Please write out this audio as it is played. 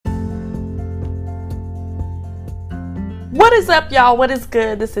What is up, y'all? What is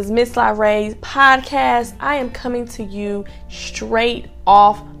good? This is Miss LaRae's podcast. I am coming to you straight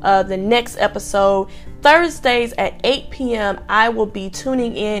off of the next episode. Thursdays at 8 p.m. I will be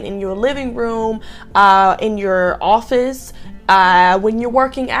tuning in your living room, in your office, when you're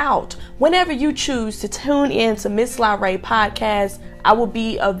working out. Whenever you choose to tune in to Miss LaRae podcast, I will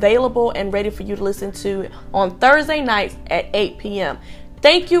be available and ready for you to listen to on Thursday nights at 8 p.m.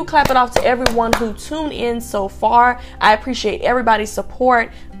 Thank you. Clap it off to everyone who tuned in so far. I appreciate everybody's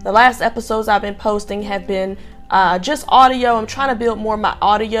support. The last episodes I've been posting have been just audio. I'm trying to build more of my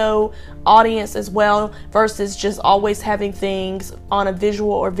audio audience as well versus just always having things on a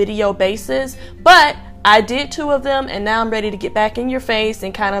visual or video basis. But I did 2 of them, and now I'm ready to get back in your face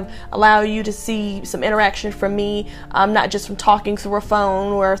and kind of allow you to see some interaction from me, not just from talking through a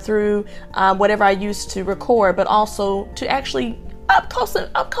phone or through whatever I used to record, but also to actually up close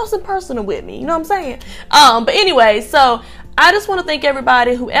and personal with me. You know what I'm saying? But anyway, so I just want to thank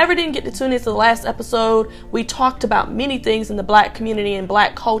everybody. Whoever didn't get to tune into the last episode, we talked about many things in the Black community and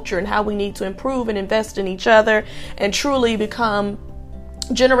Black culture and how we need to improve and invest in each other and truly become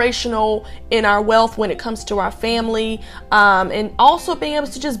generational in our wealth when it comes to our family, and also being able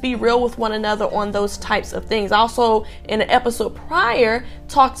to just be real with one another on those types of things. Also, in an episode prior,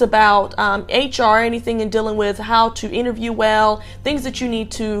 talked about HR, anything in dealing with how to interview well, things that you need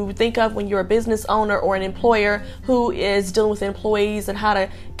to think of when you're a business owner or an employer who is dealing with employees, and how to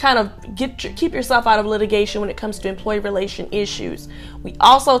kind of keep yourself out of litigation when it comes to employee relation issues. We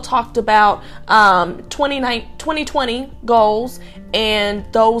also talked about 2020 goals and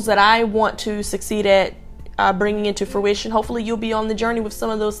those that I want to succeed at bringing into fruition. Hopefully you'll be on the journey with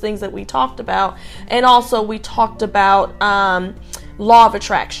some of those things that we talked about. And also we talked about law of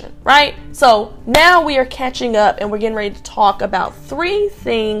attraction, right? So now we are catching up and we're getting ready to talk about 3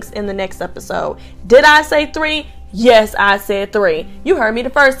 things in the next episode. Did I say 3? Yes, I said 3. You heard me the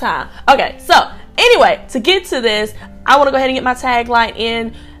first time. Okay, so anyway, to get to this, I want to go ahead and get my tagline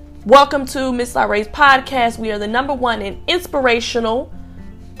in. Welcome to Miss LaRae's podcast. We are the #1 in inspirational,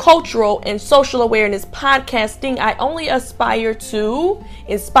 cultural, and social awareness podcasting. I only aspire to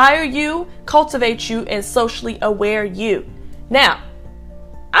inspire you, cultivate you, and socially aware you. Now,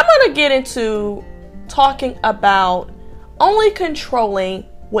 I'm going to get into talking about only controlling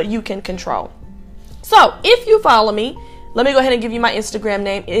what you can control. So, if you follow me, let me go ahead and give you my Instagram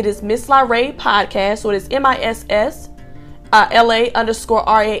name. It is Miss LaRae Podcast. So it is MISSLA_RAE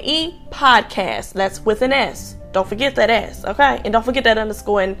podcast. That's with an S. Don't forget that S, okay? And don't forget that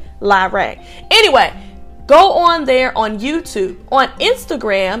underscore in LaRae. Anyway, go on there on YouTube. On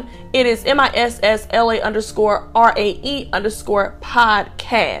Instagram, it is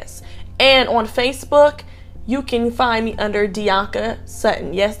MISSLA_RAE_podcast. And on Facebook, you can find me under Dianca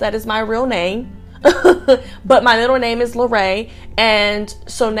Sutton. Yes, that is my real name. But my middle name is LaRae, and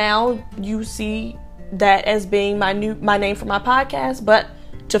so now you see that as being my name for my podcast. But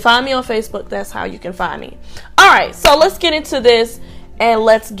to find me on Facebook, that's how you can find me. All right, so let's get into this and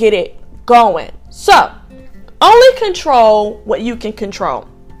let's get it going. So, only control what you can control.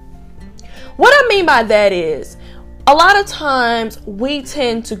 What I mean by that is, a lot of times we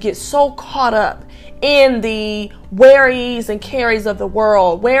tend to get so caught up in the worries and carries of the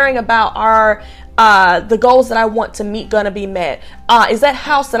world, worrying about the goals that I want to meet gonna be met? Is that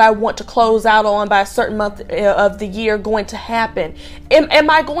house that I want to close out on by a certain month of the year going to happen? Am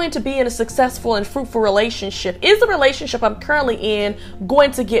I going to be in a successful and fruitful relationship? Is the relationship I'm currently in going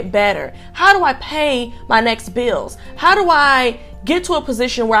to get better? How do I pay my next bills? How do I get to a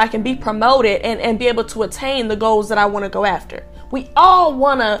position where I can be promoted and be able to attain the goals that I want to go after? We all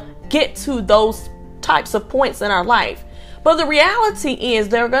want to get to those types of points in our life. But the reality is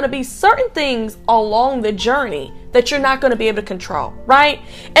there are going to be certain things along the journey that you're not going to be able to control, right?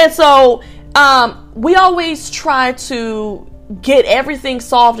 And so we always try to get everything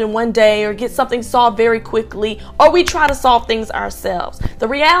solved in one day or get something solved very quickly, or we try to solve things ourselves. The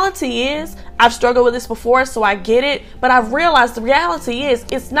reality is, I've struggled with this before, so I get it, but I've realized the reality is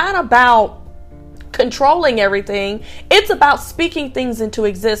it's not about controlling everything. It's about speaking things into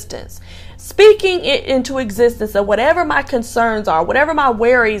existence. Speaking it into existence of whatever my concerns are, whatever my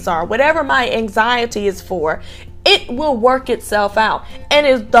worries are, whatever my anxiety is for, it will work itself out.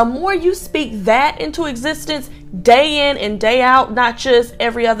 And the more you speak that into existence day in and day out, not just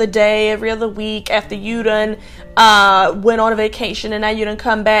every other day, every other week after you done went on a vacation and now you done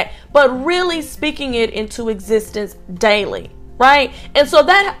come back, but really speaking it into existence daily. Right? And so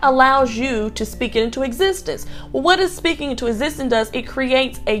that allows you to speak it into existence. Well, what does speaking into existence does? It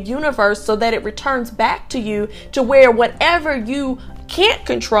creates a universe so that it returns back to you, to where whatever you can't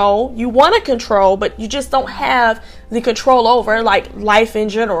control, you want to control, but you just don't have the control over, like life in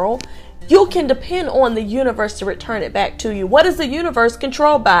general, you can depend on the universe to return it back to you. What is the universe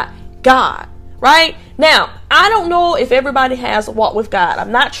controlled by? God, right? Now, I don't know if everybody has a walk with God.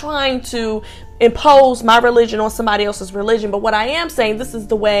 I'm not trying to impose my religion on somebody else's religion, but what I am saying, this is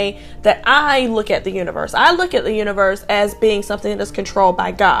the way that I look at the universe. I look at the universe as being something that is controlled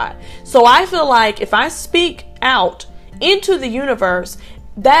by God. So I feel like if I speak out into the universe,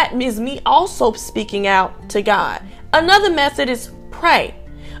 that is me also speaking out to God. Another method is pray.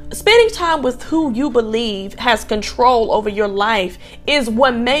 Spending time with who you believe has control over your life is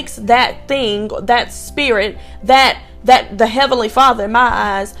what makes that thing, that spirit, that the Heavenly Father, in my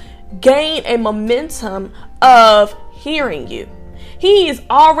eyes, gain a momentum of hearing you. He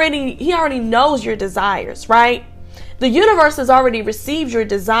already knows your desires, right? The universe has already received your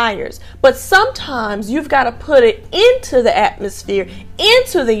desires, but sometimes you've got to put it into the atmosphere,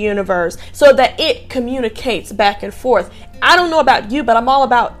 into the universe, so that it communicates back and forth. I don't know about you, but I'm all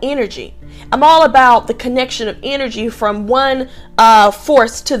about energy. I'm all about the connection of energy from one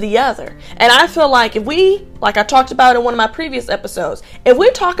force to the other. And I feel like if we, like I talked about in one of my previous episodes, if we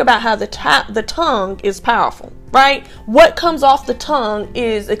talk about how the tongue is powerful, right? What comes off the tongue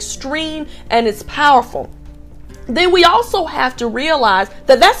is extreme and it's powerful. Then we also have to realize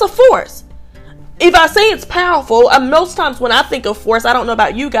that that's a force. If I say it's powerful, most times when I think of force, I don't know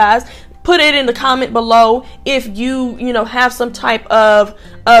about you guys, put it in the comment below if you have some type of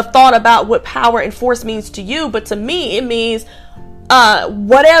thought about what power and force means to you. But to me, it means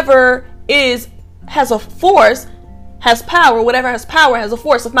whatever has a force has power. Whatever has power has a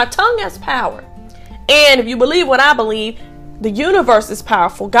force. If my tongue has power, and if you believe what I believe, the universe is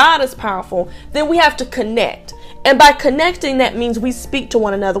powerful, God is powerful, then we have to connect. And by connecting, that means we speak to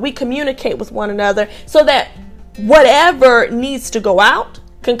one another. We communicate with one another so that whatever needs to go out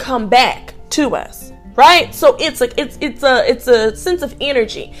can come back to us, right? So it's a sense of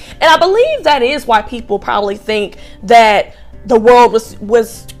energy. And I believe that is why people probably think that the world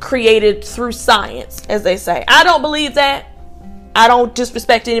was created through science, as they say. I don't believe that. I don't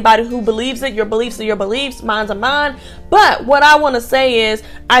disrespect anybody who believes it. Your beliefs are your beliefs, mine are mine. But what I want to say is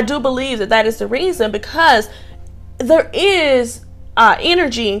I do believe that is the reason, because there is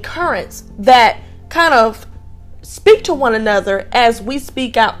energy and currents that kind of speak to one another as we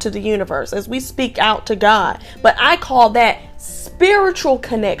speak out to the universe, as we speak out to God. But I call that spiritual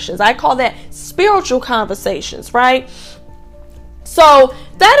connections. I call that spiritual conversations, right? So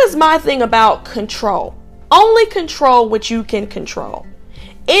that is my thing about control. Only control what you can control.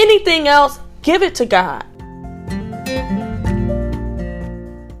 Anything else, give it to God.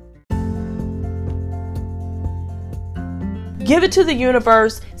 Give it to the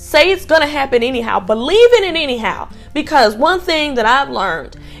universe. Say it's going to happen anyhow. Believe in it anyhow. Because one thing that I've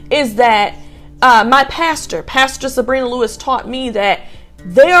learned is that my Pastor Sabrina Lewis, taught me that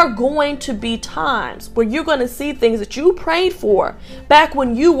there are going to be times where you're going to see things that you prayed for back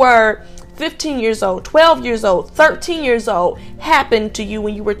when you were 15 years old, 12 years old, 13 years old, happen to you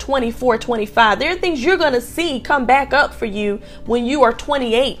when you were 24, 25. There are things you're going to see come back up for you when you are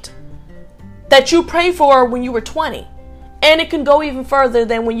 28 that you prayed for when you were 20. And it can go even further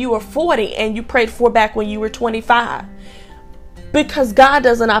than when you were 40 and you prayed for back when you were 25. Because God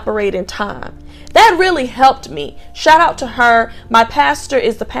doesn't operate in time. That really helped me. Shout out to her. My pastor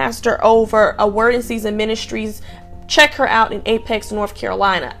is the pastor over a Word in Season Ministries. Check her out in Apex, North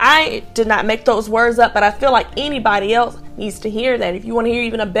Carolina. I did not make those words up, but I feel like anybody else needs to hear that. If you want to hear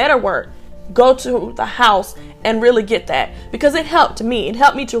even a better word, go to the house and really get that. Because it helped me. It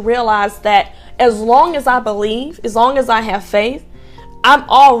helped me to realize that as long as I believe, as long as I have faith, I'm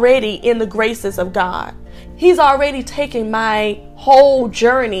already in the graces of God. He's already taken my whole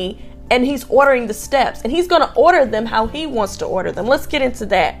journey and he's ordering the steps, and he's going to order them how he wants to order them. Let's get into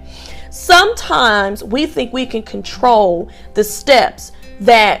that. Sometimes we think we can control the steps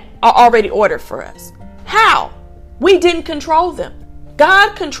that are already ordered for us. How? We didn't control them.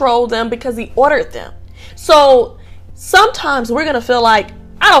 God controlled them because he ordered them. So sometimes we're going to feel like,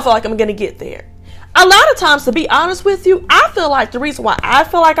 I don't feel like I'm going to get there. A lot of times, to be honest with you, I feel like the reason why I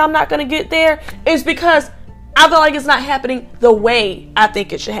feel like I'm not going to get there is because I feel like it's not happening the way I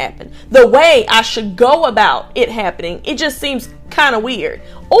think it should happen. The way I should go about it happening, it just seems kind of weird.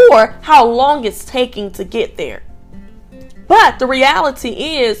 Or how long it's taking to get there. But the reality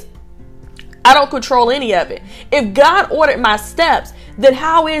is, I don't control any of it. If God ordered my steps, then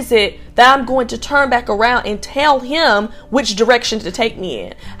how is it that I'm going to turn back around and tell him which direction to take me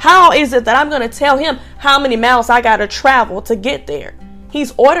in? How is it that I'm going to tell him how many miles I got to travel to get there?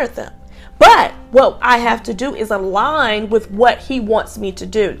 He's ordered them. But what I have to do is align with what he wants me to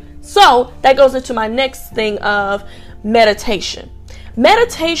do. So that goes into my next thing of meditation.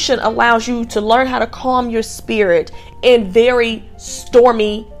 Meditation allows you to learn how to calm your spirit in very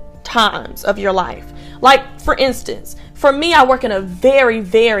stormy times of your life. Like, for instance, for me, I work in a very,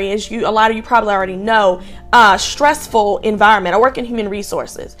 a lot of you probably already know, stressful environment. I work in human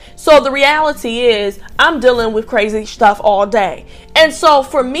resources. So the reality is I'm dealing with crazy stuff all day. And so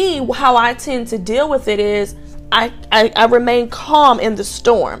for me, how I tend to deal with it is I remain calm in the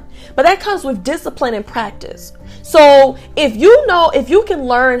storm. But that comes with discipline and practice. So if you can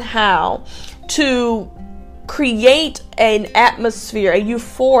learn how to create an atmosphere, a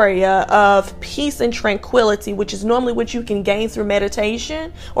euphoria of peace and tranquility, which is normally what you can gain through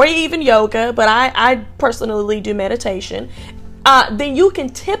meditation or even yoga, but I personally do meditation, then you can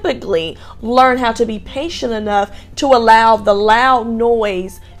typically learn how to be patient enough to allow the loud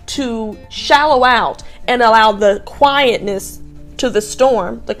noise to shallow out and allow the quietness to the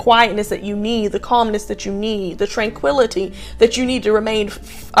storm, the quietness that you need, the calmness that you need, the tranquility that you need to remain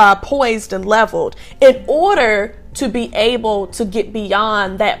poised and leveled in order to be able to get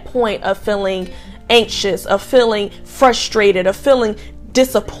beyond that point of feeling anxious, of feeling frustrated, of feeling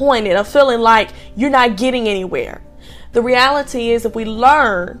disappointed, of feeling like you're not getting anywhere. The reality is if we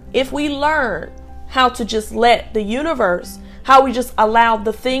learn how to just let the universe, how we just allow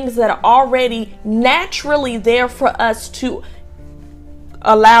the things that are already naturally there for us to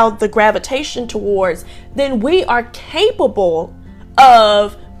allow the gravitation towards, then we are capable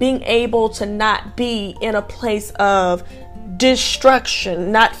of being able to not be in a place of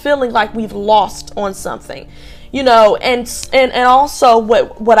destruction, not feeling like we've lost on something, and also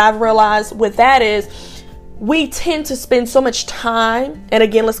what I've realized with that is we tend to spend so much time, and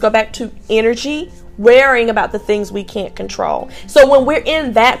again, let's go back to energy, worrying about the things we can't control. So when we're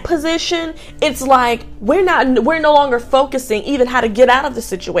in that position, it's like we're no longer focusing even how to get out of the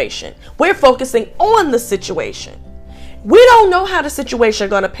situation. We're focusing on the situation. We don't know how the situation is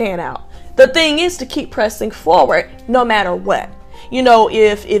going to pan out. The thing is to keep pressing forward no matter what.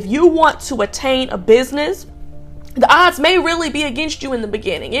 If you want to attain a business, the odds may really be against you in the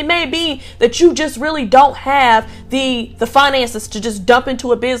beginning. It may be that you just really don't have the finances to just dump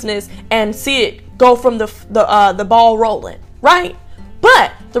into a business and see it go from the ball rolling, right?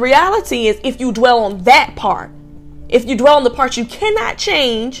 But the reality is, if you dwell on that part, if you dwell on the parts you cannot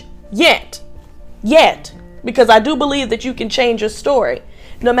change yet, because I do believe that you can change your story,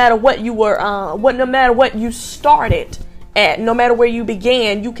 no matter what you were, no matter what you started at, no matter where you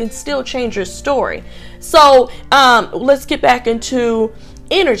began, you can still change your story. So let's get back into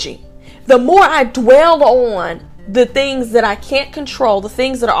energy. The more I dwell on the things that I can't control, the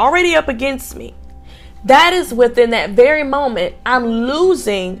things that are already up against me, that is within that very moment, I'm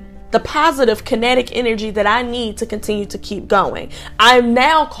losing the positive kinetic energy that I need to continue to keep going. I'm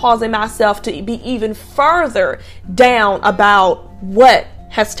now causing myself to be even further down about what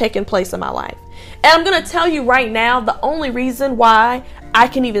has taken place in my life. And I'm going to tell you right now, the only reason why I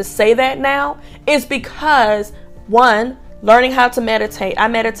can even say that now is because, one, learning how to meditate. I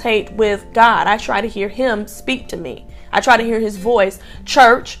meditate with God. I try to hear Him speak to me. I try to hear His voice.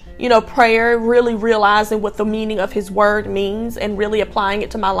 Church, prayer, really realizing what the meaning of His word means and really applying it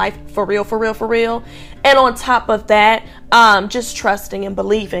to my life for real. And on top of that, just trusting and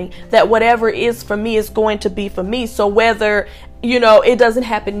believing that whatever is for me is going to be for me. So whether it doesn't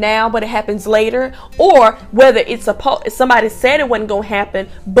happen now, but it happens later, or whether it's somebody said it wasn't going to happen,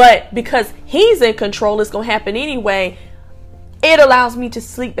 but because He's in control, it's going to happen anyway. It allows me to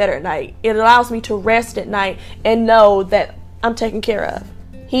sleep better at night. It allows me to rest at night and know that I'm taken care of.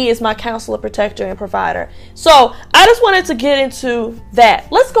 He is my counselor, protector, and provider. So I just wanted to get into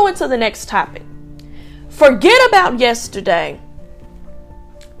that. Let's go into the next topic. Forget about yesterday.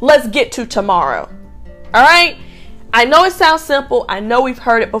 Let's get to tomorrow. All right? I know it sounds simple. I know we've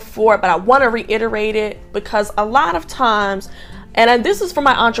heard it before, but I want to reiterate it because a lot of times, and this is for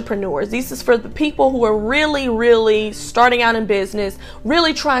my entrepreneurs, this is for the people who are really starting out in business,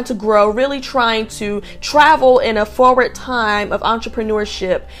 really trying to grow, really trying to travel in a forward time of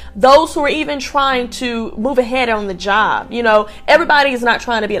entrepreneurship, those who are even trying to move ahead on the job. Everybody is not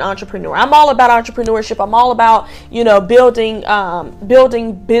trying to be an entrepreneur. I'm all about entrepreneurship. I'm all about,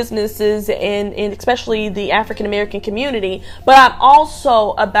 building businesses in especially the African American community. But I'm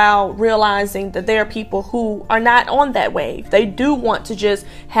also about realizing that there are people who are not on that wave. They do want to just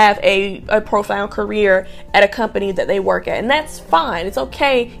have a profound career at a company that they work at, and that's fine. It's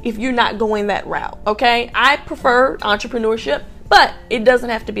okay if you're not going that route. Okay, I prefer entrepreneurship, but it doesn't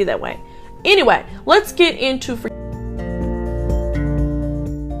have to be that way. Anyway, let's get into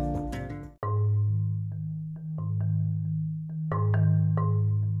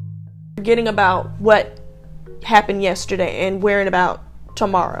forgetting about what happened yesterday and worrying about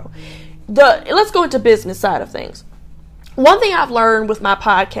tomorrow. Let's go into business side of things. One thing I've learned with my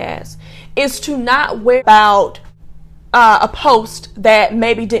podcast is to not worry about a post that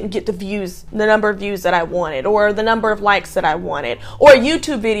maybe didn't get the number of views that I wanted, or the number of likes that I wanted, or a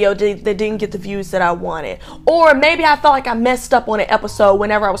YouTube video that didn't get the views that I wanted, or maybe I felt like I messed up on an episode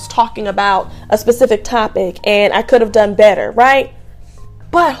whenever I was talking about a specific topic and I could have done better, right?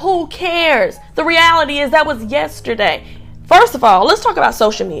 But who cares? The reality is that was yesterday. First of all, let's talk about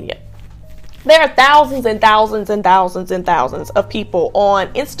social media. There are thousands and thousands and thousands and thousands of people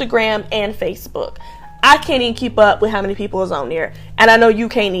on Instagram and Facebook. I can't even keep up with how many people is on there, and I know you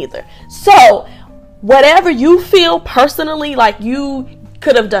can't either. So whatever you feel personally like you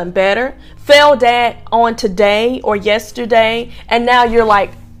could have done better, failed at on today or yesterday, and now you're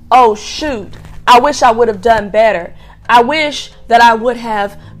like, oh shoot, I wish I would have done better. I wish that I would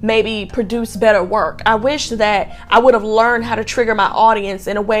have maybe produced better work. I wish that I would have learned how to trigger my audience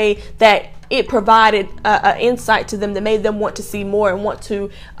in a way that it provided an insight to them that made them want to see more and want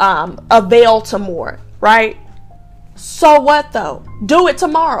to avail to more. Right? So what though? Do it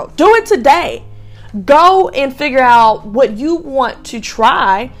tomorrow. Do it today. Go and figure out what you want to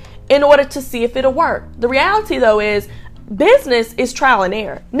try in order to see if it'll work. The reality though is business is trial and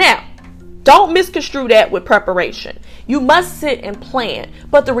error. Now, don't misconstrue that with preparation. You must sit and plan.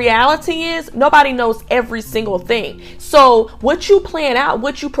 But the reality is nobody knows every single thing. So what you plan out,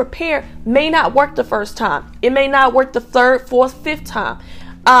 what you prepare may not work the first time. It may not work the third, fourth, fifth time.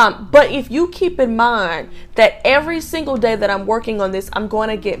 But if you keep in mind that every single day that I'm working on this, I'm going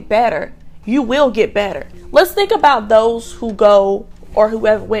to get better, you will get better. Let's think about those who go or who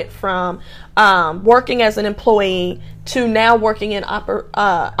have went from working as an employee to now working in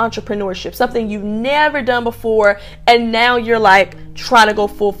entrepreneurship, something you've never done before, and now you're like trying to go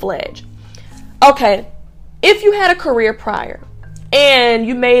full-fledged. Okay, if you had a career prior and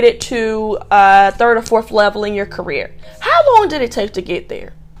you made it to third or fourth level in your career, how long did it take to get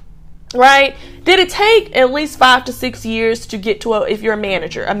there? Right? Did it take at least 5 to 6 years to get to if you're a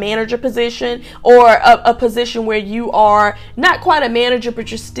manager position, or a position where you are not quite a manager,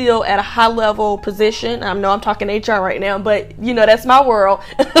 but you're still at a high level position? I know I'm talking HR right now, but you know, that's my world.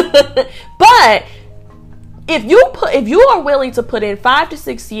 But if you are willing to put in 5 to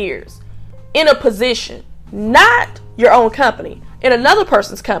 6 years in a position, not your own company, in another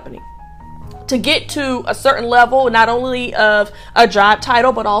person's company, to get to a certain level, not only of a job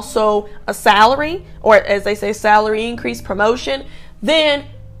title, but also a salary, or as they say, salary increase, promotion, then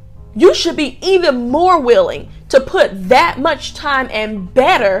you should be even more willing to put that much time and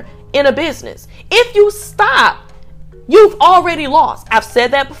better in a business. If you stop, you've already lost. I've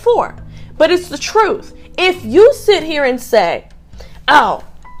said that before, but it's the truth. If you sit here and say, oh,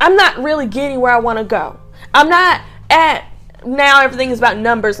 I'm not really getting where I want to go, I'm not at, now everything is about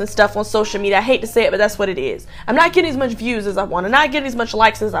numbers and stuff on social media. I hate to say it, but that's what it is. I'm not getting as much views as I want. I'm not getting as much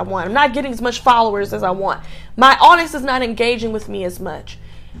likes as I want. I'm not getting as much followers as I want. My audience is not engaging with me as much.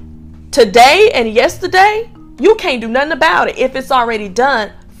 Today and yesterday, you can't do nothing about it. If it's already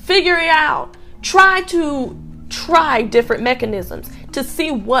done, figure it out. Try different mechanisms to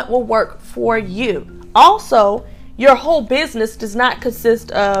see what will work for you. Also, your whole business does not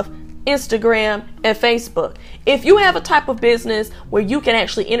consist of Instagram and Facebook. If you have a type of business where you can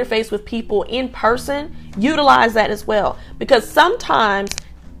actually interface with people in person, utilize that as well, because sometimes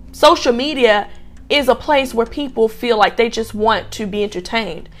social media is a place where people feel like they just want to be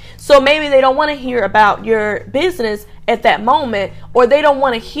entertained. So maybe they don't want to hear about your business at that moment, or they don't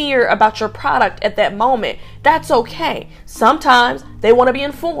want to hear about your product at that moment. That's okay. Sometimes they want to be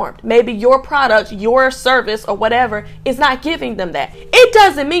informed. Maybe your product, your service, or whatever is not giving them that. It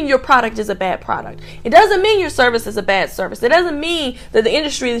doesn't mean your product is a bad product. It doesn't mean your service is a bad service. It doesn't mean that the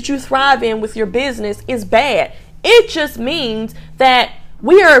industry that you thrive in with your business is bad. It just means that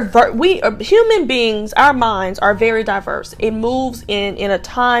we are human beings. Our minds are very diverse. It moves in a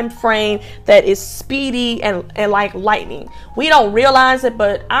time frame that is speedy and like lightning. We don't realize it,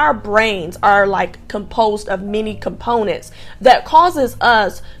 but our brains are like composed of many components that causes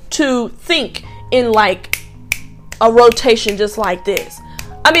us to think in like a rotation just like this.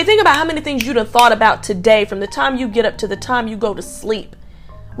 I mean, think about how many things you'd have thought about today from the time you get up to the time you go to sleep.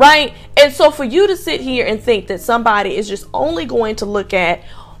 Right? And so for you to sit here and think that somebody is just only going to look at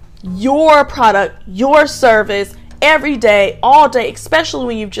your product, your service every day, all day, especially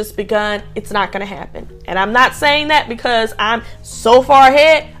when you've just begun, it's not going to happen. And I'm not saying that because I'm so far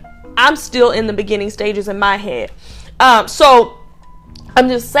ahead. I'm still in the beginning stages in my head. So I'm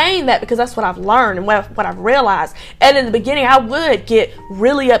just saying that because that's what I've learned and what I've realized. And in the beginning, I would get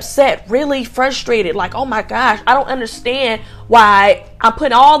really upset, really frustrated. Like, oh my gosh, I don't understand why I'm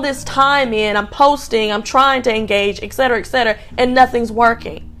putting all this time in. I'm posting, I'm trying to engage, etc., and nothing's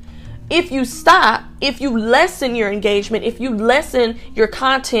working. If you stop, if you lessen your engagement, if you lessen your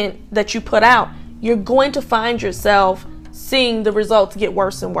content that you put out, you're going to find yourself seeing the results get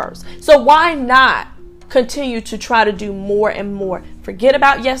worse and worse. So why not continue to try to do more and more? Forget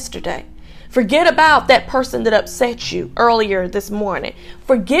about yesterday. Forget about that person that upset you earlier this morning.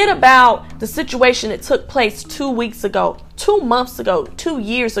 Forget about the situation that took place 2 weeks ago, 2 months ago, 2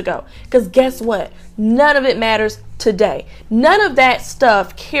 years ago. Because guess what? None of it matters today. None of that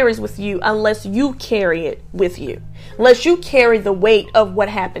stuff carries with you unless you carry it with you. Unless you carry the weight of what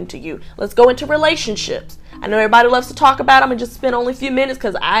happened to you. Let's go into relationships. I know everybody loves to talk about them and just spend only a few minutes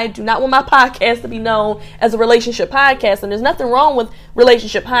because I do not want my podcast to be known as a relationship podcast. And there's nothing wrong with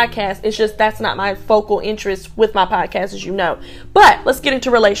relationship podcasts. It's just that's not my focal interest with my podcast, as you know. But let's get into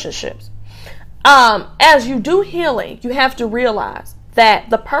relationships. As you do healing, you have to realize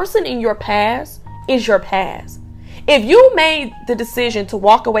that the person in your past is your past. If you made the decision to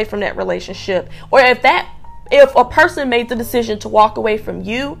walk away from that relationship, or if a person made the decision to walk away from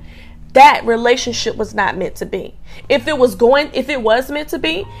you, that relationship was not meant to be. If it was meant to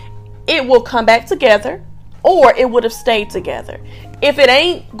be, it will come back together, or it would have stayed together. If it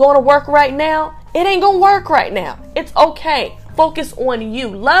ain't going to work right now, it ain't going to work right now. It's okay. Focus on you.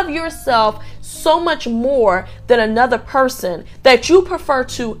 Love yourself so much more than another person that you prefer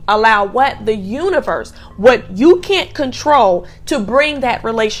to allow the universe, what you can't control, to bring that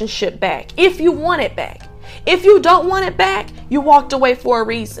relationship back. If you want it back. If you don't want it back, you walked away for a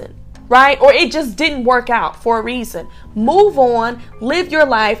reason. Right? Or it just didn't work out for a reason. Move on, live your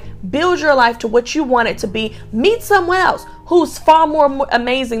life, build your life to what you want it to be. Meet someone else who's far more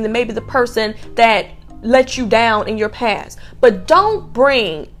amazing than maybe the person that let you down in your past. But don't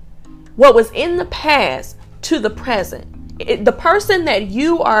bring what was in the past to the present. The person that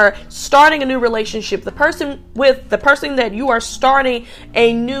you are starting a new relationship, the person that you are starting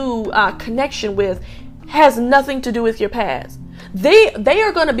a new connection with, has nothing to do with your past. They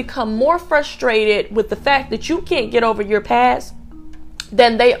are going to become more frustrated with the fact that you can't get over your past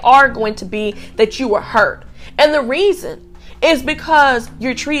than they are going to be that you were hurt. And the reason is because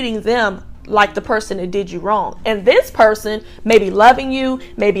you're treating them like the person that did you wrong. And this person may be loving you,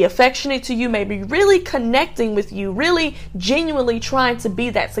 may be affectionate to you, may be really connecting with you, really genuinely trying to be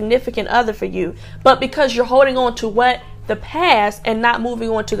that significant other for you. But because you're holding on to the past and not moving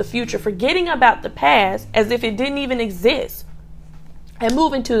on to the future, forgetting about the past as if it didn't even exist, and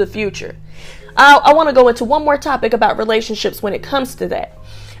move into the future. I want to go into one more topic about relationships when it comes to that.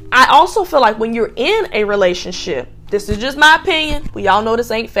 I also feel like when you're in a relationship, this is just my opinion, we all know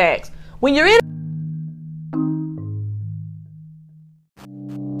this ain't facts. When you're in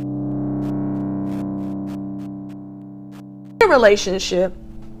a relationship,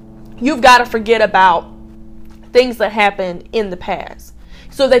 you've got to forget about things that happened in the past,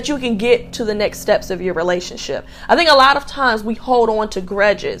 so that you can get to the next steps of your relationship. I think a lot of times we hold on to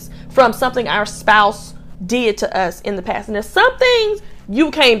grudges from something our spouse did to us in the past. And there's some things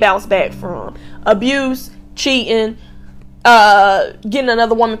you can't bounce back from. Abuse, cheating, getting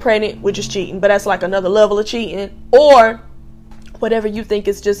another woman pregnant, which is cheating, but that's like another level of cheating, or whatever you think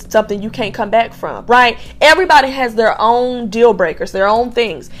is just something you can't come back from, right? Everybody has their own deal breakers, their own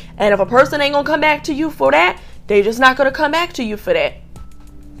things. And if a person ain't gonna come back to you for that, they just not gonna come back to you for that.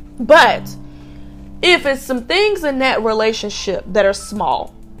 But if it's some things in that relationship that are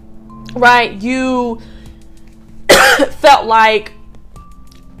small, right? You felt like,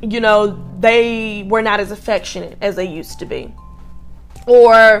 they were not as affectionate as they used to be.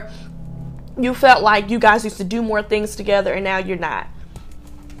 Or you felt like you guys used to do more things together and now you're not.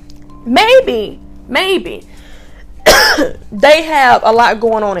 Maybe they have a lot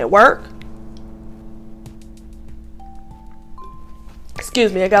going on at work.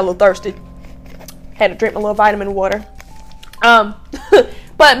 Excuse me, I got a little thirsty. Had to drink my little vitamin water.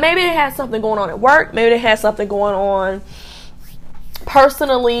 But maybe they had something going on at work. Maybe they had something going on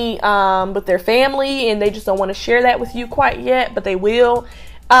personally with their family, and they just don't want to share that with you quite yet, but they will.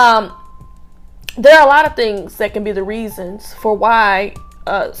 There are a lot of things that can be the reasons for why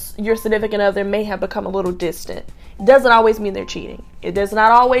your significant other may have become a little distant. It doesn't always mean they're cheating. It does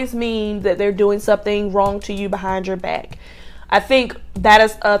not always mean that they're doing something wrong to you behind your back. I think that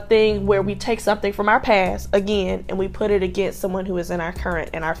is a thing where we take something from our past, again, and we put it against someone who is in our current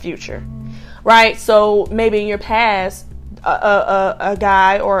and our future, right? So maybe in your past, a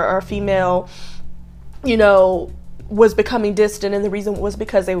guy or a female, was becoming distant, and the reason was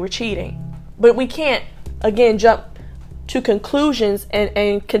because they were cheating. But we can't, again, jump to conclusions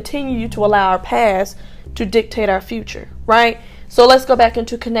and continue to allow our past to dictate our future, right? So let's go back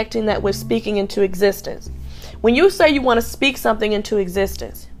into connecting that with speaking into existence. When you say you want to speak something into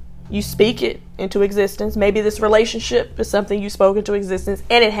existence, you speak it into existence. Maybe this relationship is something you spoke into existence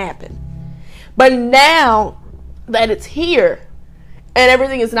and it happened. But now that it's here and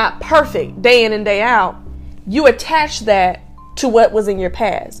everything is not perfect day in and day out, you attach that to what was in your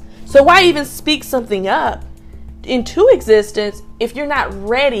past. So why even speak something up into existence if you're not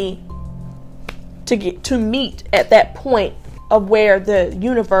ready to meet at that point of where the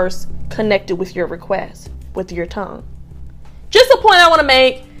universe connected with your request, with your tongue? Just a point I want to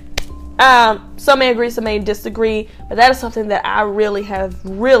make. Some may agree, some may disagree, but that is something that I really have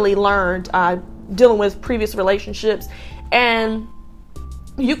learned dealing with previous relationships. And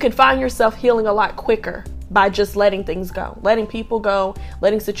you can find yourself healing a lot quicker by just letting things go, letting people go,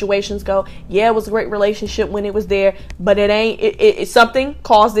 letting situations go. Yeah, it was a great relationship when it was there, but something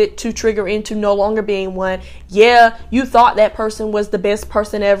caused it to trigger into no longer being one. Yeah, you thought that person was the best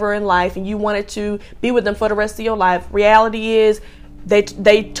person ever in life and you wanted to be with them for the rest of your life. Reality is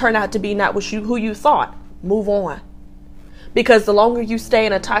they turn out to be not who you thought. Move on. Because the longer you stay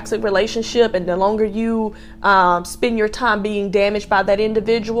in a toxic relationship and the longer you spend your time being damaged by that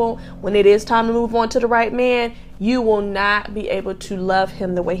individual, when it is time to move on to the right man, you will not be able to love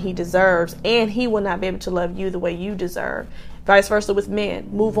him the way he deserves, and he will not be able to love you the way you deserve. Vice versa with men.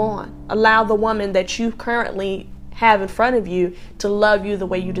 Move on. Allow the woman that you currently have in front of you to love you the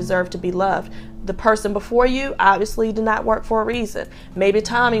way you deserve to be loved. The person before you obviously did not work for a reason. Maybe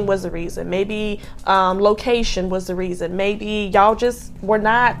timing was the reason. Maybe location was the reason. Maybe y'all just were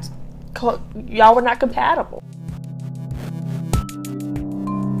not compatible.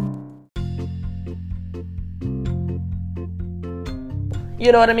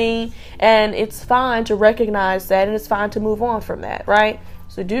 You know what I mean? And it's fine to recognize that, and it's fine to move on from that, right?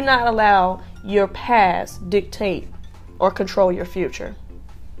 So do not allow your past dictate or control your future.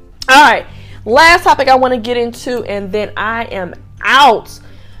 All right. Last topic I want to get into, and then I am out.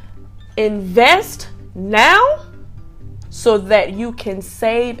 Invest now so that you can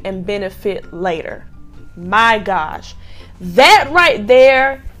save and benefit later. My gosh. That right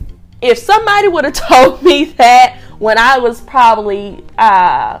there, if somebody would have told me that when I was probably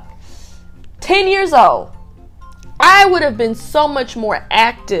 10 years old, I would have been so much more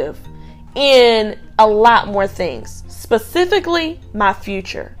active in a lot more things, specifically my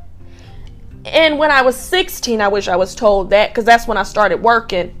future. And when I was 16, I wish I was told that, because that's when I started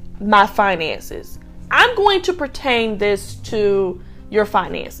working my finances. I'm going to pertain this to your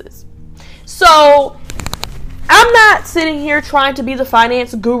finances. So I'm not sitting here trying to be the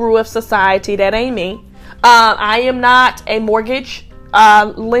finance guru of society. That ain't me. I am not a mortgage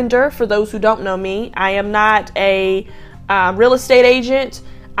lender, for those who don't know me. I am not a real estate agent.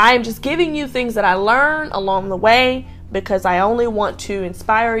 I am just giving you things that I learned along the way, because I only want to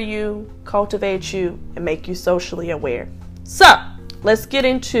inspire you, cultivate you, and make you socially aware. So let's get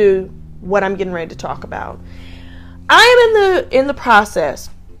into what I'm getting ready to talk about. I am in the process.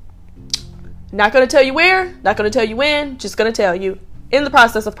 Not going to tell you where, not going to tell you when, just going to tell you in the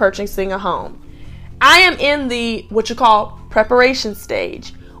process of purchasing a home. I am in the what you call preparation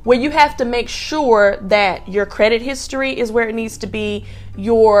stage, where you have to make sure that your credit history is where it needs to be.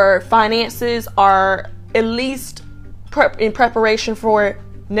 Your finances are at least in preparation for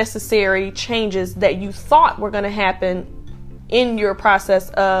necessary changes that you thought were going to happen in your process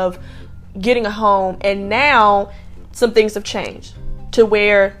of getting a home. And now some things have changed to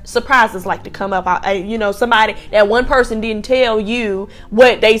where surprises like to come up. Somebody, that one person didn't tell you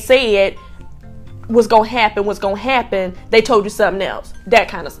what they said was going to happen. They told you something else. That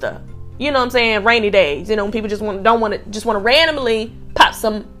kind of stuff. You know what I'm saying? Rainy days. People just want to randomly pop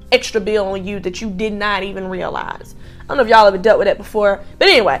some extra bill on you that you did not even realize. I don't know if y'all ever dealt with that before. But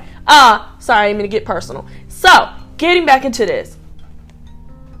anyway, sorry, I didn't mean to get personal. So, getting back into this.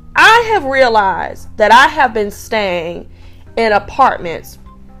 I have realized that I have been staying in apartments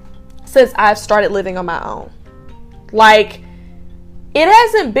since I've started living on my own. Like, it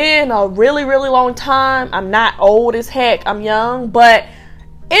hasn't been a really, really long time. I'm not old as heck. I'm young. But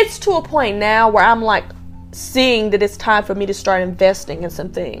it's to a point now where I'm like seeing that it's time for me to start investing in some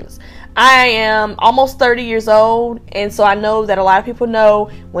things. I am almost 30 years old, and so I know that a lot of people know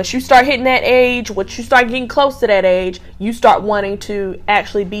once you start hitting that age, once you start getting close to that age, you start wanting to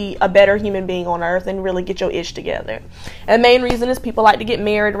actually be a better human being on earth and really get your ish together. And the main reason is people like to get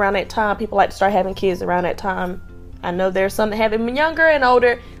married around that time. People like to start having kids around that time. I know there's some that have it younger and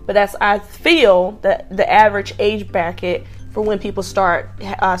older, but that's, I feel, the average age bracket for when people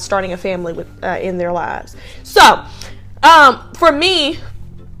starting a family with in their lives. So, for me,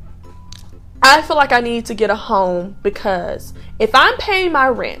 I feel like I need to get a home, because if I'm paying my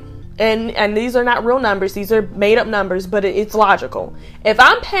rent, and these are not real numbers, these are made up numbers, but it's logical. If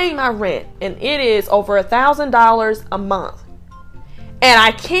I'm paying my rent and it is over $1,000 a month, and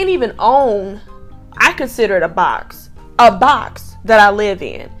I can't even own, I consider it a box that I live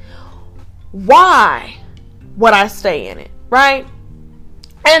in, why would I stay in it, right?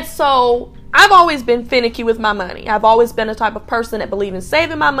 And so I've always been finicky with my money. I've always been the type of person that believes in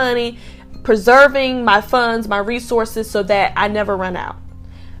saving my money, preserving my funds, my resources, so that I never run out.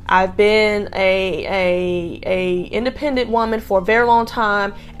 I've been a independent woman for a very long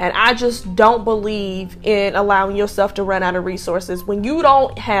time, and I just don't believe in allowing yourself to run out of resources when you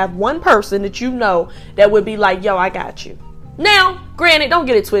don't have one person that you know that would be like, yo, I got you. Now, granted, don't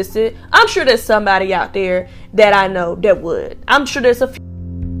get it twisted. I'm sure there's somebody out there that I know that would. I'm sure there's a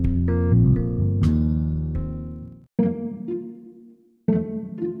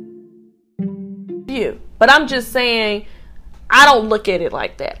few, but I'm just saying, I don't look at it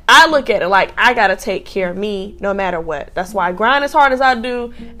like that. I look at it like I gotta take care of me no matter what. That's why I grind as hard as I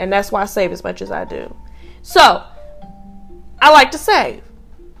do, and that's why I save as much as I do. So, I like to save,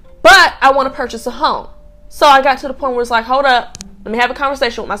 but I want to purchase a home. So I got to the point where it's like, hold up, let me have a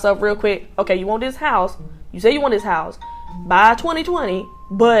conversation with myself real quick. Okay, you want this house. You say you want this house by 2020,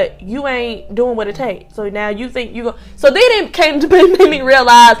 but you ain't doing what it takes. So now you think you go. So then it came to make me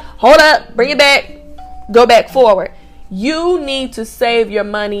realize, hold up, bring it back, go back forward. You need to save your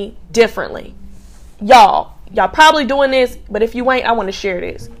money differently. Y'all probably doing this, but if you ain't, I want to share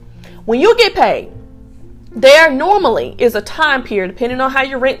this. When you get paid, there normally is a time period, depending on how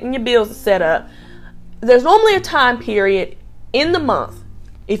your rent and your bills are set up. There's normally a time period in the month,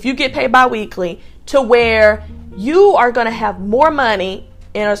 if you get paid bi-weekly, to where you are going to have more money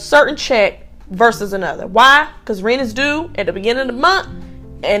in a certain check versus another. Why? Because rent is due at the beginning of the month,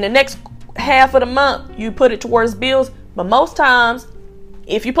 and the next half of the month you put it towards bills. But most times,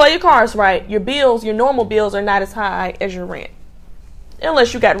 if you play your cards right, your bills, your normal bills, are not as high as your rent.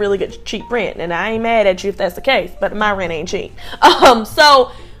 Unless you got really good cheap rent. And I ain't mad at you if that's the case, but my rent ain't cheap.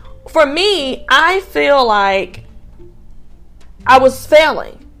 So for me, I feel like I was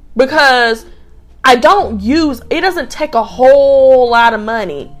failing, because it doesn't take a whole lot of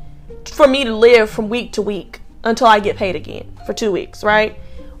money for me to live from week to week until I get paid again for 2 weeks, right?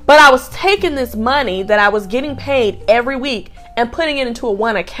 But I was taking this money that I was getting paid every week and putting it into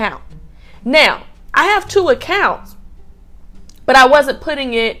one account. Now, I have 2 accounts, but I wasn't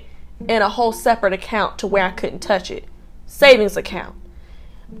putting it in a whole separate account to where I couldn't touch it. Savings account.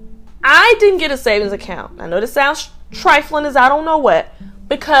 I didn't get a savings account. I know this sounds trifling as I don't know what,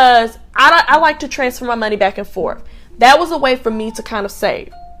 because I like to transfer my money back and forth. That was a way for me to kind of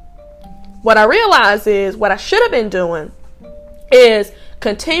save. What I realized is what I should have been doing is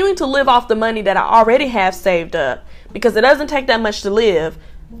continuing to live off the money that I already have saved up, because it doesn't take that much to live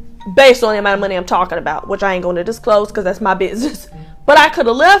based on the amount of money I'm talking about, which I ain't going to disclose because that's my business. But I could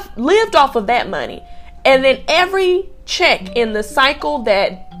have lived off of that money, and then every check in the cycle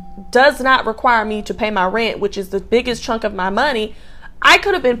that does not require me to pay my rent, which is the biggest chunk of my money, I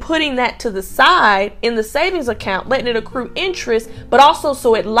could have been putting that to the side in the savings account, letting it accrue interest, but also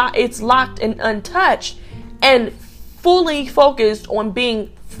so it's locked and untouched, and fully focused on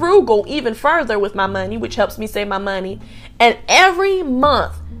being frugal even further with my money, which helps me save my money. And every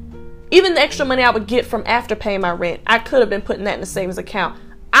month, even the extra money I would get from after paying my rent, I could have been putting that in the savings account.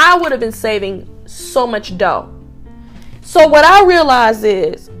 I would have been saving so much dough. So what I realize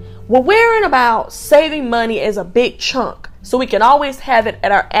is, we're worrying about saving money as a big chunk so we can always have it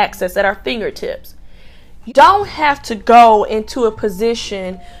at our access, at our fingertips. You don't have to go into a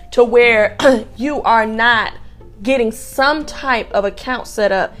position to where you are not getting some type of account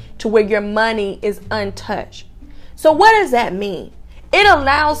set up to where your money is untouched. So what does that mean? It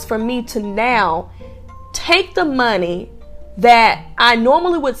allows for me to now take the money that I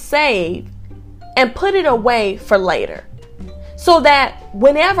normally would save and put it away for later, so that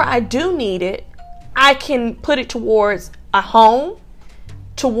whenever I do need it, I can put it towards a home,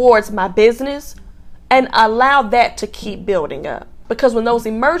 towards my business, and allow that to keep building up. Because when those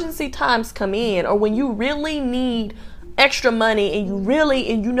emergency times come in, or when you really need extra money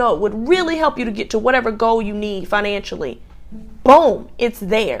and you know it would really help you to get to whatever goal you need financially, boom, it's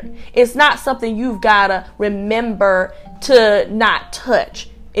there. It's not something you've got to remember to not touch.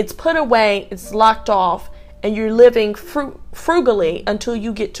 It's put away, it's locked off, and you're living frugally until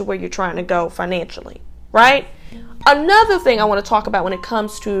you get to where you're trying to go financially, right? Another thing I want to talk about when it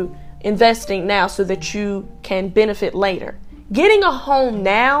comes to investing now so that you can benefit later. Getting a home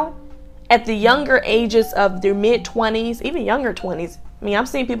now at the younger ages of their mid-20s, even younger 20s. I mean, I'm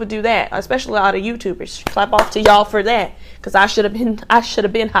seeing people do that, especially a lot of YouTubers. Clap off to y'all for that, because I should have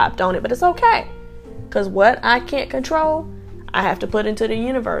been hopped on it, but it's okay. Because what I can't control, I have to put into the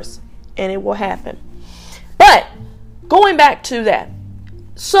universe, and it will happen. But going back to that,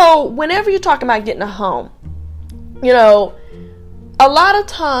 so whenever you're talking about getting a home, you know, a lot of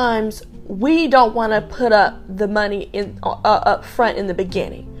times we don't want to put up the money in up front in the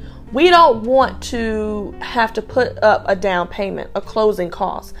beginning. We don't want to have to put up a down payment, a closing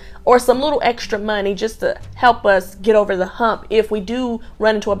cost, or some little extra money just to help us get over the hump if we do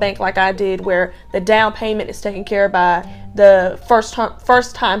run into a bank like I did, where the down payment is taken care of by the first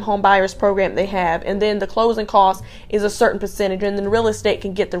time home buyers program they have, and then the closing cost is a certain percentage, and then real estate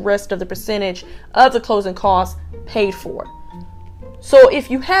can get the rest of the percentage of the closing costs paid for. So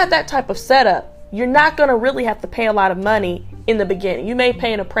if you have that type of setup, you're not going to really have to pay a lot of money in the beginning. You may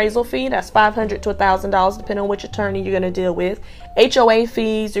pay an appraisal fee, that's $500 to $1,000 depending on which attorney you're going to deal with. HOA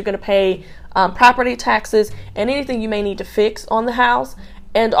fees, you're going to pay property taxes, and anything you may need to fix on the house.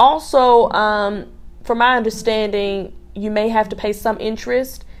 And also, from my understanding, you may have to pay some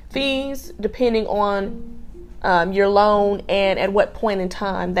interest fees depending on your loan and at what point in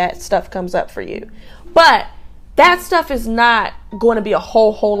time that stuff comes up for you. But that stuff is not going to be a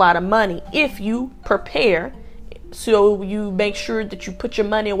whole lot of money if you prepare. So you make sure that you put your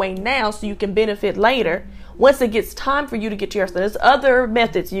money away now so you can benefit later once it gets time for you to get to your stuff. There's other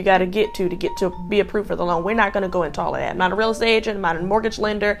methods you got to get to be approved for the loan. We're not going to go into all of that. I'm not a real estate agent, I'm not a mortgage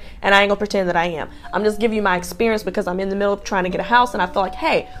lender, and I ain't going to pretend that I am. I'm just giving you my experience because I'm in the middle of trying to get a house, and I feel like,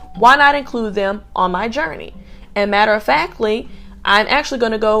 hey, why not include them on my journey? And matter of factly, I'm actually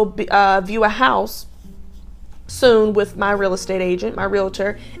going to go view a house soon with my real estate agent, my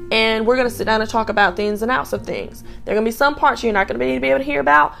realtor, and we're going to sit down and talk about the ins and outs of things. There are going to be some parts you're not going to be able to hear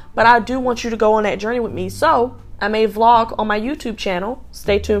about, but I do want you to go on that journey with me. So I may vlog on my YouTube channel,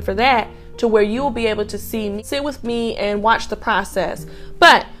 stay tuned for that, to where you will be able to see me, sit with me and watch the process.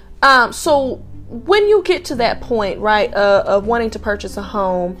 But so when you get to that point, right, of wanting to purchase a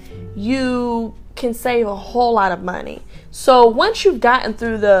home, you can save a whole lot of money. So once you've gotten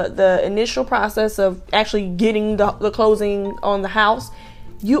through the initial process of actually getting the closing on the house,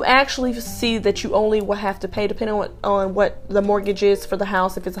 you actually see that you only will have to pay, depending on what the mortgage is for the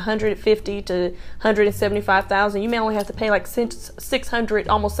house. If it's $150,000 to $175,000, you may only have to pay like $600,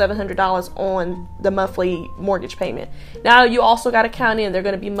 almost $700 on the monthly mortgage payment. Now you also got to count in, they're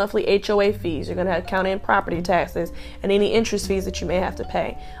going to be monthly HOA fees. You're going to have to count in property taxes and any interest fees that you may have to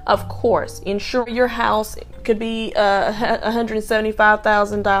pay. Of course, insure your house could be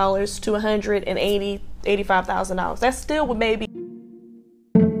 $175,000 to $185,000. That still would maybe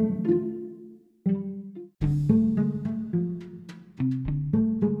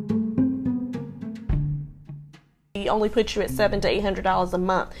only put you at $700 to $800 a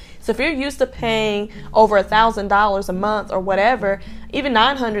month. So if you're used to paying over $1,000 a month or whatever, even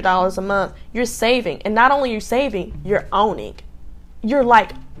 $900 a month, you're saving. And not only are you saving, you're owning. You're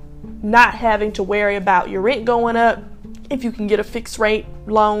like not having to worry about your rent going up. If you can get a fixed rate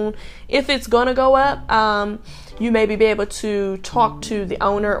loan, if it's gonna go up, you may be able to talk to the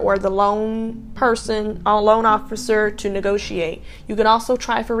owner or the loan person, or loan officer, to negotiate. You can also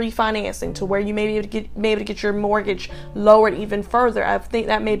try for refinancing to where you may be able to get your mortgage lowered even further. I think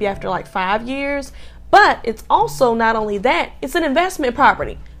that may be after like 5 years. But it's also not only that, it's an investment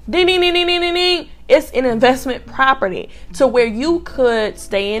property. Ding, ding, ding, ding, ding, ding, ding. It's an investment property to where you could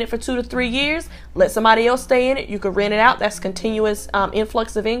stay in it for 2 to 3 years, let somebody else stay in it. You could rent it out. That's continuous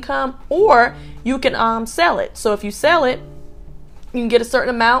influx of income, or you can sell it. So if you sell it, you can get a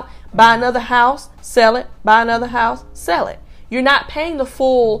certain amount, buy another house, sell it, buy another house, sell it. You're not paying the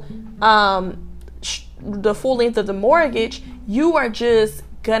full length of the mortgage. You are just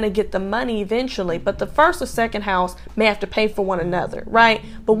gonna get the money eventually, but the first or second house may have to pay for one another, right?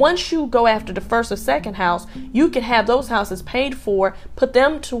 But once you go after the first or second house, you can have those houses paid for, put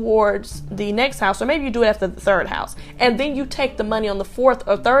them towards the next house, or maybe you do it after the third house, and then you take the money on the fourth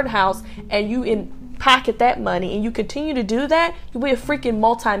or third house and you pocket that money, and you continue to do that, you'll be a freaking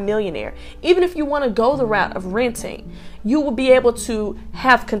multi-millionaire. Even if you want to go the route of renting, you will be able to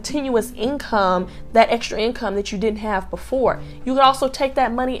have continuous income, that extra income that you didn't have before. You could also take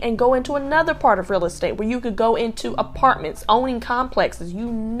that money and go into another part of real estate where you could go into apartments, owning complexes.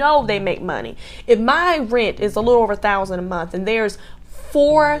 You know they make money. If my rent is a little over $1,000 a month and there's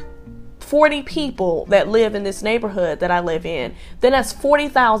 40 people that live in this neighborhood that I live in, then that's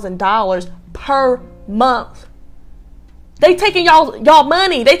 $40,000 per month. They taking y'all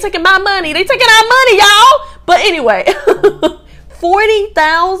money. They taking my money. They taking our money, y'all. But anyway,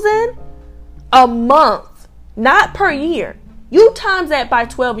 $40,000 a month, not per year. You times that by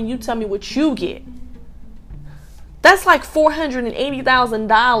 12 and you tell me what you get. That's like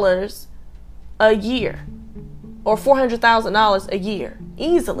 $480,000 a year, or $400,000 a year,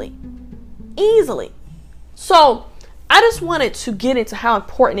 easily. So I just wanted to get into how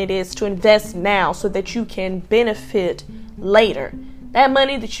important it is to invest now so that you can benefit later. That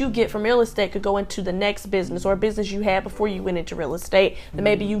money that you get from real estate could go into the next business or a business you had before you went into real estate that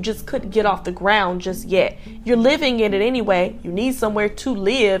maybe you just couldn't get off the ground just yet. You're living in it anyway. You need somewhere to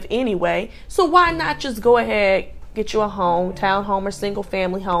live anyway. So why not just go ahead, get you a home, townhome or single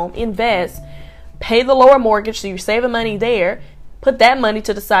family home, invest, pay the lower mortgage so you're saving money there, put that money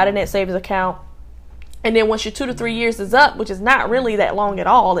to the side in that savings account. And then once your 2 to 3 years is up, which is not really that long at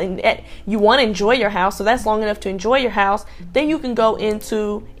all, and you want to enjoy your house, so that's long enough to enjoy your house, then you can go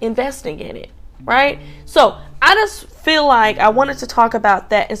into investing in it, right? So I just feel like I wanted to talk about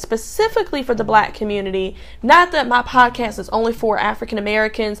that, and specifically for the Black community. Not that my podcast is only for African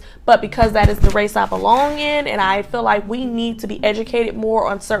Americans, but because that is the race I belong in, and I feel like we need to be educated more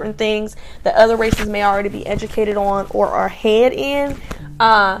on certain things that other races may already be educated on or are ahead in.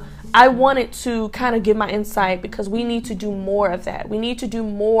 I wanted to kind of give my insight because we need to do more of that. We need to do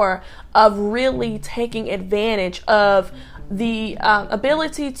more of really taking advantage of the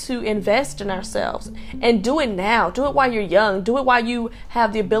ability to invest in ourselves, and do it now. Do it while you're young. Do it while you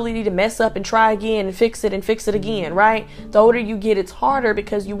have the ability to mess up and try again and fix it again, right? The older you get, it's harder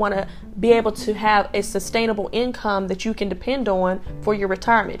because you want to be able to have a sustainable income that you can depend on for your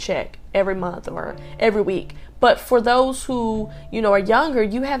retirement check every month or every week. But for those who, are younger,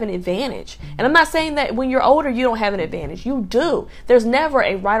 you have an advantage. And I'm not saying that when you're older, you don't have an advantage. You do. There's never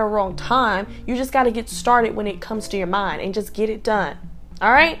a right or wrong time. You just got to get started when it comes to your mind and just get it done.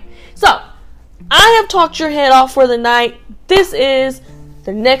 All right? So I have talked your head off for the night. This is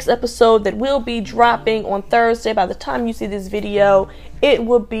the next episode that will be dropping on Thursday. By the time you see this video, it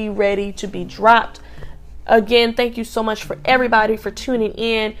will be ready to be dropped. Again, thank you so much for everybody for tuning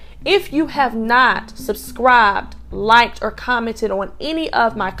in. If you have not subscribed, liked, or commented on any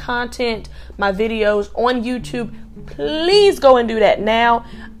of my content, my videos on YouTube, please go and do that now.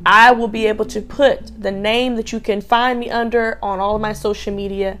 I will be able to put the name that you can find me under on all of my social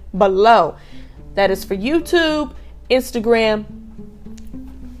media below. That is for YouTube, Instagram,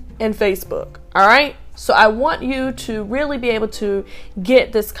 and Facebook. All right? So I want you to really be able to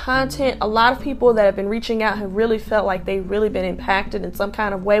get this content. A lot of people that have been reaching out have really felt like they've really been impacted in some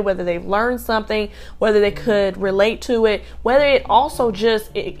kind of way, whether they've learned something, whether they could relate to it, whether it also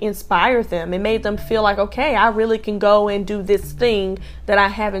just inspired them. It made them feel like, okay, I really can go and do this thing that I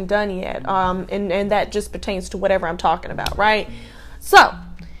haven't done yet. And that just pertains to whatever I'm talking about, right? So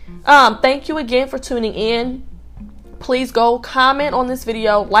thank you again for tuning in. Please go comment on this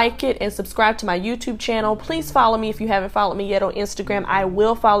video, like it, and subscribe to my YouTube channel. Please follow me if you haven't followed me yet on Instagram. I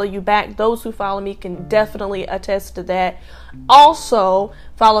will follow you back. Those who follow me can definitely attest to that. Also,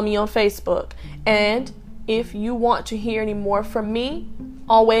 follow me on Facebook. And if you want to hear any more from me,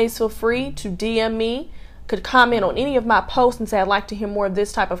 always feel free to DM me. Could comment on any of my posts and say, I'd like to hear more of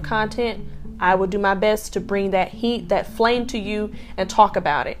this type of content. I will do my best to bring that heat, that flame to you and talk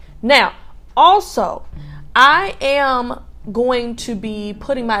about it. Now, also, I am going to be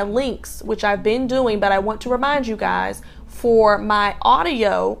putting my links, which I've been doing, but I want to remind you guys, for my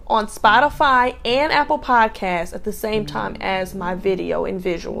audio on Spotify and Apple Podcasts at the same time as my video and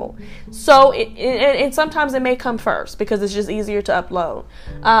visual. So, and sometimes it may come first because it's just easier to upload.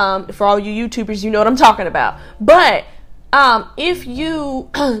 For all you YouTubers, you know what I'm talking about. But if you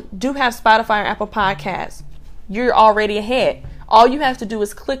do have Spotify or Apple Podcasts, you're already ahead. All you have to do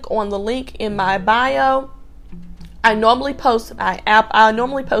is click on the link in my bio. I normally post the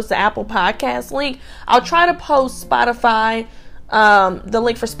Apple Podcast link. I'll try to post Spotify, the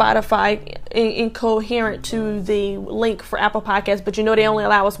link for Spotify incoherent to the link for Apple Podcasts, but they only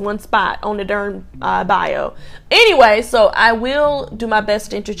allow us one spot on the darn bio. Anyway, so I will do my best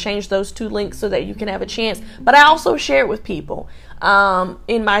to interchange those two links so that you can have a chance. But I also share it with people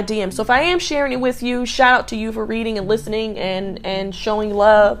in my DM. So if I am sharing it with you, shout out to you for reading and listening and showing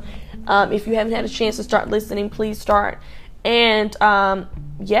love. If you haven't had a chance to start listening, please start. And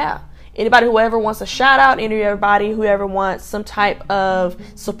anybody who ever wants a shout out, anybody who ever wants some type of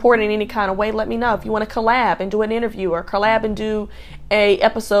support in any kind of way, let me know. If you want to collab and do an interview, or collab and do a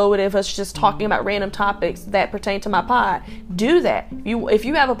episode of us just talking about random topics that pertain to my pod, do that. If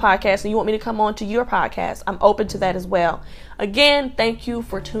you have a podcast and you want me to come on to your podcast, I'm open to that as well. Again, thank you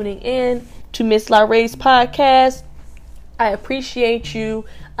for tuning in to Miss LaRay's podcast. I appreciate you.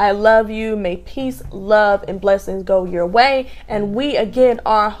 I love you. May peace, love, and blessings go your way. And we again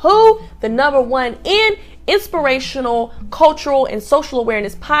are who? The number one in inspirational, cultural, and social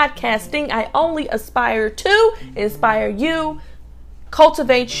awareness podcasting. I only aspire to inspire you,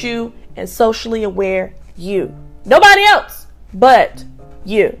 cultivate you, and socially aware you. Nobody else but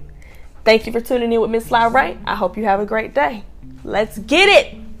you. Thank you for tuning in with Miss Lyrae. I hope you have a great day. Let's get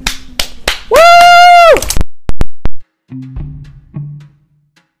it.